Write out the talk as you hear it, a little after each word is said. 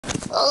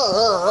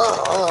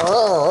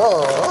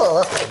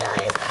Okay,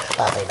 nice.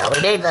 Okay, now we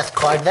need this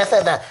cord. This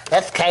is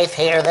this case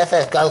here.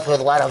 Goes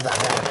with one of them.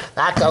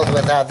 That goes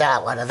with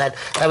that one, and then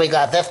we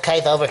got this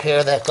case over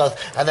here that goes,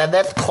 and then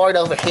this cord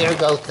over here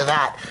goes to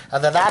that,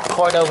 and then that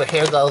cord over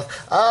here goes.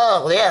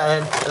 Oh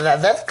yeah, and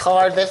then this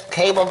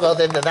cable goes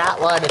into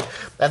that one,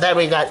 and then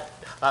we got.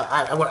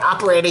 We're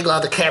operating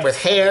on the cameras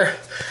here,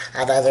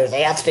 and then there's the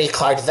SD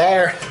card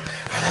there,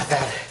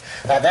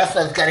 and this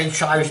one's getting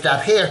charged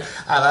up here,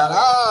 and then,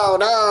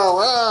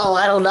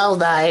 I don't know,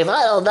 Dave,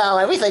 I don't know,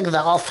 everything's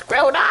all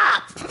screwed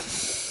up.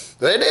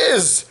 It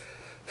is.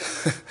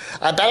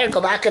 I better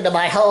go back into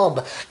my home.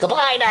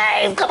 Goodbye,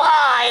 Dave,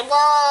 goodbye,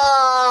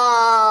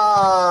 whoa!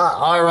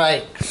 All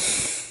right.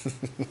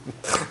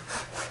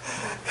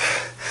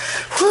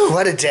 Whew,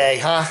 what a day,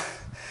 huh?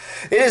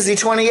 It is the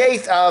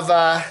 28th of,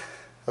 I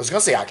was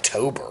going to say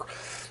October.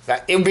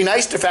 It would be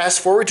nice to fast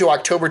forward to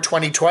October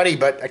 2020,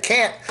 but I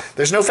can't.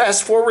 There's no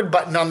fast forward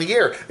button on the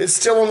year. It's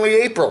still only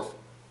April.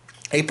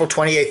 April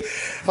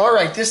 28th. All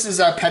right, this is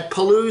Pet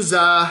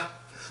Palooza.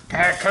 All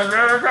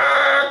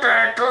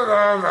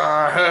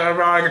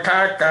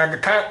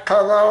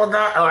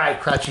right,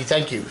 Crouchy,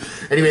 thank you.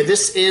 Anyway,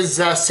 this is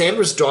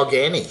Sandra's dog,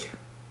 Annie.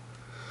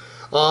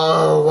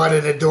 Oh, what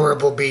an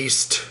adorable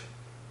beast.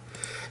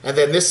 And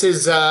then this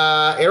is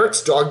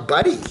Eric's dog,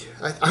 Buddy.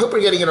 I hope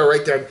we're getting it all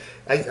right there.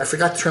 I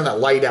forgot to turn that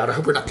light out. I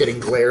hope we're not getting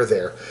glare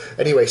there.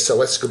 Anyway, so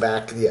let's go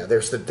back. Yeah,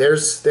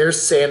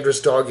 there's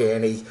Sandra's dog,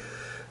 Annie.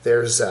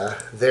 There's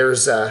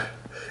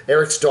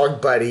Eric's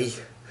dog, Buddy.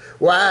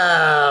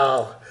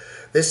 Wow.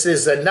 This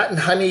is Nut and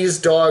Honey's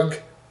dog,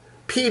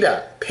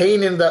 PETA.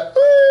 Pain in the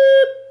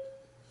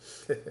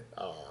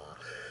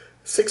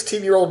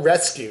 16-year-old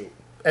rescue.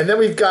 And then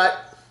we've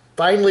got,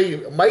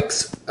 finally,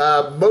 Mike's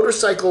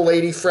motorcycle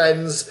lady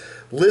friends,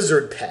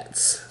 lizard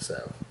pets.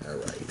 So, all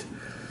right.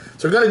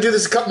 So we're going to do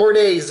this a couple more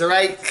days, all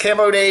right?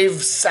 Camo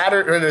Dave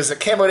Saturday, or there's a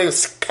Camo Dave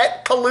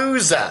Pet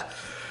Palooza.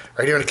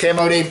 Right here on the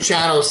Camo Dave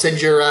channel.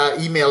 Send your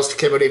emails to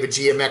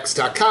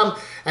camodave@gmx.com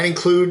and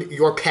include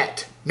your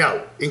pet.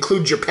 No,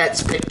 include your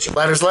pet's picture.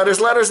 Letters.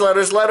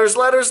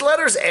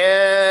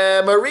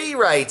 Marie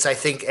writes, I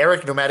think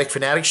Eric, Nomadic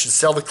Fanatic, should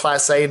sell the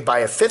Class A and buy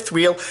a fifth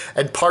wheel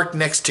and park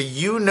next to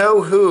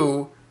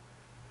you-know-who.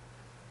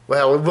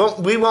 Well,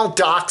 we won't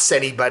dox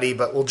anybody,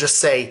 but we'll just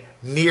say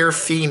near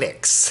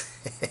Phoenix.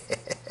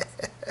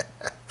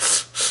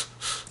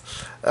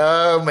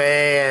 Oh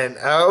man.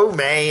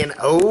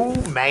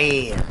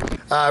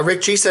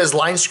 Rick G says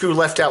Line Screw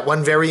left out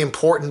one very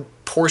important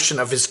portion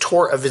of his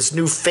tour of his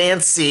new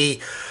fancy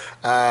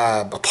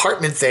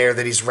apartment there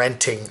that he's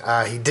renting.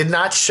 He did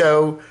not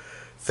show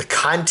the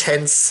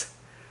contents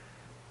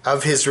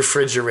of his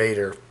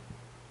refrigerator.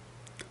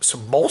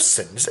 Some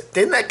Molson.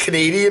 Isn't that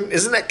Canadian?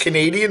 Isn't that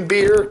Canadian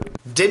beer?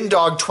 Din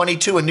Dog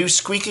 22, a new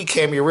squeaky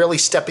cam. You're really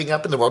stepping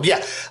up in the world.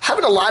 Yeah,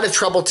 having a lot of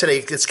trouble today.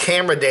 It's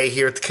camera day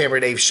here at the Cameo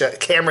Dave show.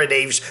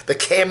 The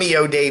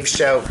Cameo Dave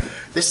show.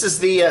 This is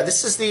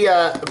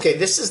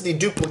the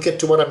duplicate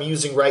to what I'm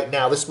using right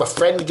now. My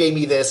friend gave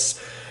me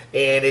this,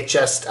 and it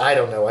just, I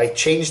don't know. I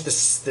changed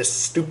this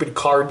stupid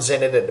cards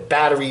in it and the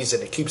batteries,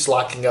 and it keeps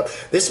locking up.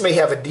 This may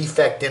have a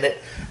defect in it.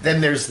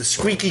 Then there's the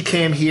squeaky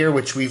cam here,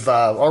 which we've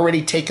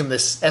already taken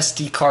this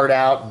SD card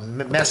out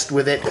and messed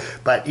with it.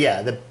 But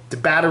yeah, the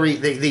battery,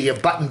 the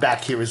button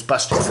back here is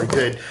busted for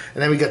good.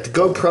 And then we got the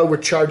GoPro we're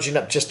charging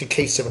up just in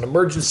case of an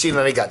emergency. And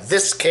then I got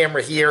this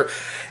camera here,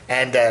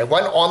 and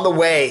one on the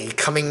way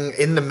coming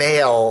in the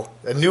mail.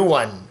 A new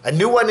one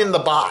in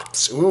the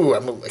box. Ooh,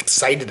 I'm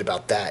excited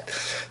about that.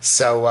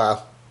 So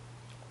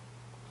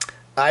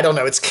I don't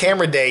know. It's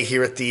camera day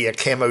here at the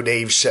Camo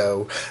Dave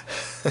show.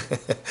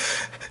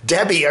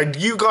 Debbie, are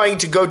you going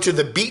to go to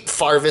the beet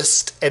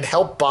harvest and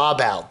help Bob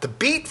out? The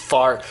beet.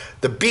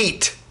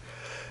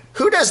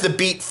 Who does the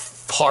beet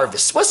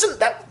harvest?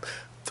 That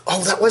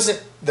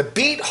wasn't the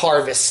beet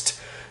harvest.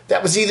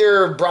 That was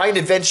either Brian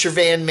Adventure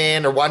Van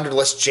Man or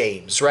Wanderlust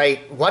James,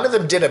 right? One of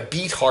them did a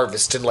beet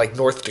harvest in like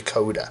North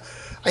Dakota.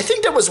 I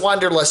think that was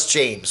Wanderlust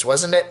James,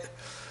 wasn't it?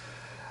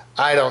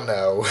 I don't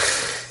know.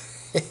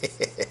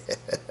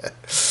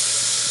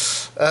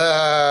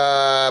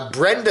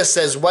 Brenda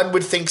says one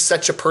would think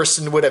such a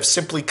person would have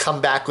simply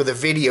come back with a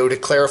video to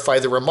clarify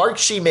the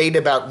remarks she made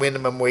about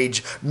minimum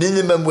wage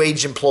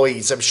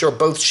employees. I'm sure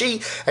both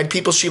she and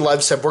people she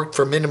loves have worked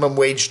for minimum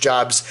wage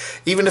jobs.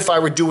 Even if I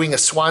were doing a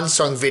swan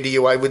song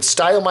video, I would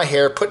style my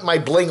hair, put my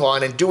bling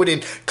on, and do it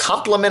in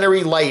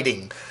complimentary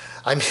lighting.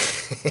 I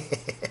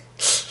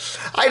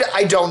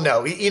don't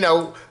know. You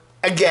know,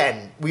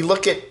 again, we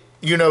look at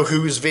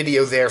you-know-who's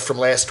video there from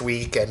last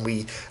week, and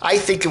I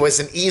think it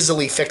was an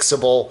easily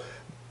fixable,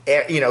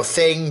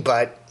 thing,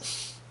 but,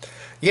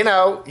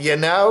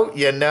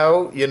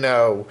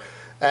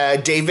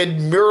 David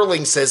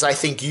Merling says, I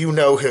think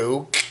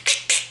you-know-who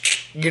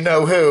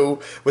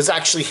was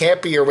actually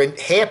happier,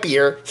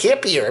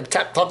 I'm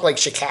talking like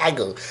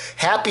Chicago,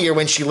 happier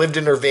when she lived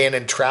in her van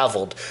and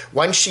traveled.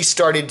 Once she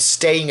started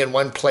staying in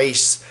one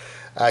place,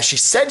 She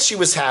said she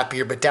was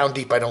happier, but down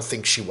deep, I don't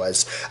think she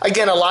was.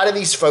 Again, a lot of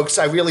these folks,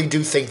 I really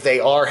do think they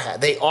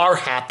are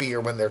happier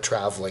when they're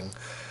traveling.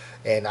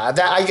 And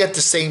I get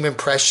the same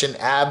impression,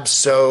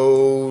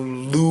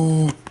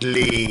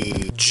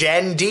 absolutely.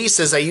 Jen D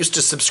says, I used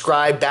to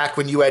subscribe back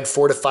when you had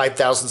 4,000 to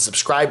 5,000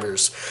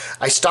 subscribers.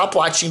 I stopped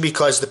watching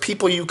because the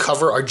people you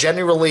cover are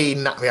generally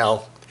not,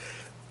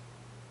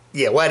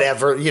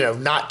 whatever,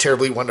 not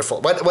terribly wonderful,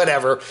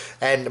 whatever,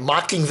 and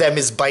mocking them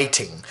is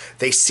biting.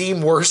 They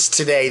seem worse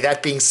today.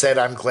 That being said,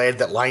 I'm glad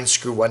that Line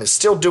Screw One is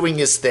still doing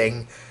his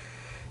thing.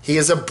 He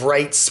is a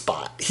bright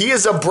spot. He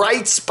is a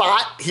bright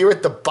spot here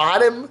at the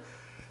bottom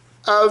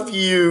of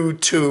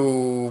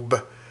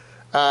YouTube.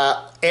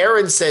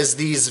 Aaron says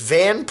these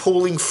van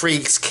pooling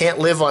freaks can't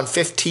live on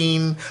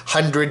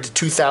 $1,500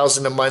 to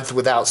 $2,000 a month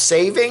without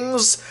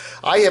savings.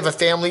 I have a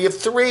family of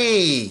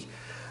 3.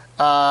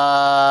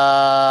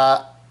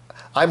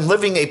 I'm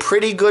living a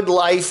pretty good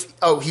life.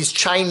 Oh, he's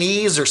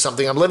Chinese or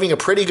something. I'm living a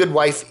pretty good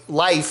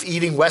life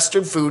eating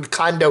Western food,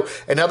 condo,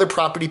 and other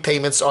property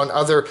payments on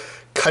other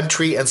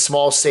country and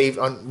small save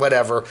on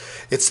whatever.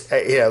 It's,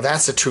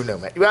 that's a true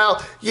nomad.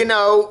 Well,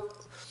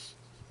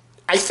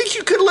 I think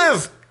you could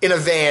live in a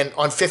van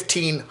on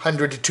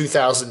 $1,500 to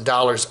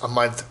 $2,000 a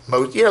month.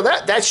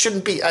 That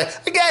shouldn't be.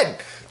 Again,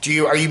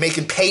 are you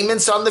making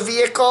payments on the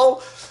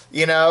vehicle?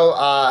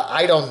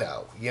 I don't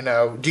know.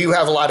 Do you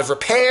have a lot of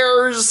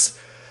repairs?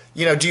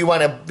 Do you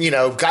want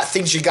to? Got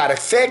things you got to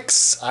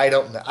fix? I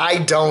don't know. I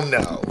don't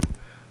know.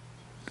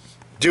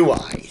 Do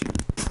I?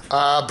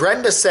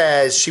 Brenda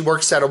says she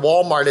works at a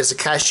Walmart as a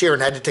cashier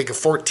and had to take a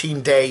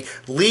 14-day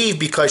leave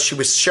because she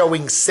was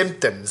showing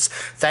symptoms.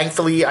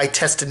 Thankfully, I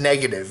tested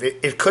negative.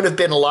 It could have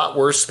been a lot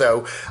worse,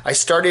 though. I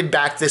started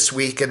back this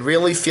week and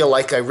really feel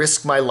like I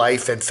risked my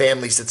life and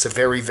families. It's a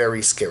very,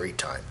 very scary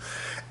time.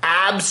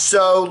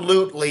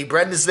 Absolutely.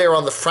 Brenda's there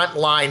on the front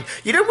line.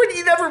 You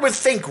never would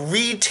think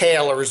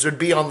retailers would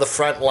be on the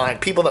front line,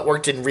 people that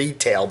worked in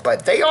retail,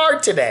 but they are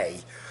today.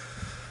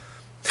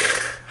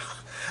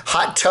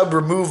 Hot tub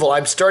removal.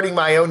 I'm starting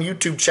my own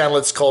YouTube channel.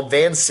 It's called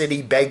Van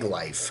City Beg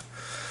Life.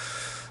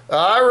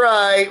 All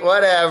right,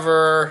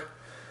 whatever.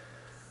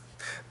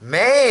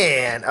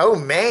 Man, oh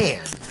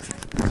man.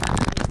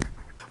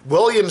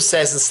 William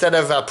says instead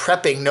of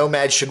prepping,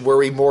 nomads should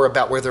worry more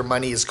about where their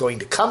money is going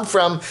to come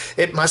from.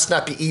 It must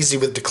not be easy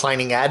with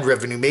declining ad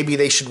revenue. Maybe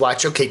they should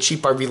watch, Cheap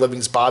RV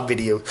Living's Bob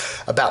video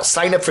about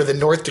sign up for the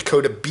North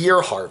Dakota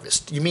beer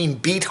harvest. You mean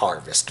beet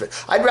harvest.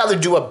 I'd rather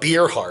do a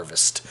beer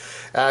harvest.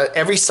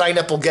 Every sign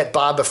up will get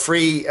Bob a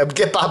 $50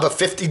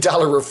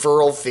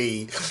 referral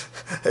fee.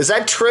 Is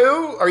that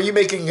true? Or are you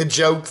making a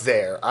joke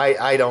there?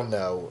 I don't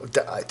know.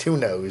 Who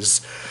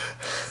knows?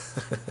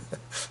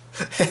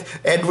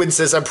 Edwin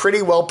says, I'm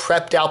pretty well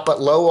prepped out but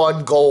low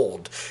on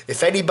gold.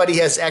 If anybody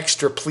has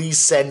extra, please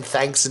send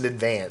thanks in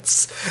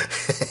advance.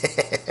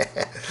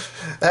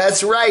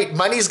 That's right.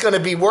 Money's going to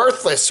be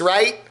worthless,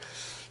 right?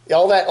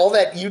 All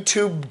that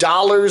YouTube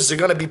dollars are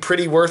going to be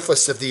pretty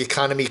worthless if the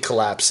economy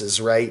collapses,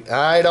 right?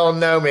 I don't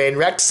know, man.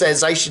 Rex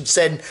says I should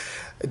send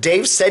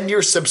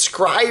your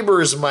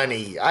subscribers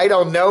money. I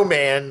don't know,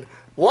 man.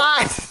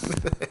 What?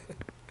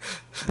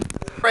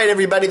 All right,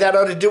 everybody, that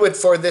ought to do it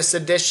for this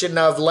edition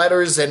of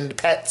Letters and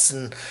Pets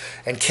and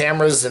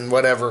Cameras and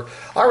whatever.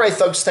 All right,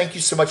 folks, thank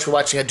you so much for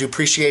watching. I do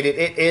appreciate it.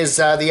 It is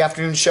the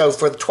afternoon show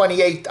for the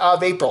 28th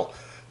of April,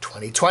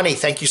 2020.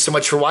 Thank you so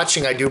much for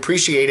watching. I do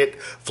appreciate it.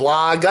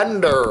 Vlog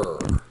under.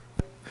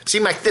 See,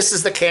 Mike, this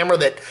is the camera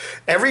that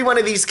every one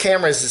of these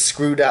cameras is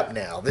screwed up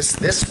now.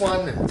 This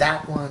one and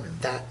that one and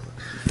that one.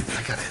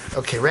 I got it.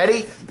 Okay,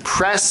 ready?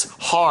 Press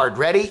hard.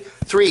 Ready?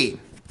 3,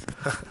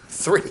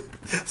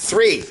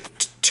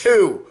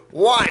 2,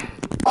 1.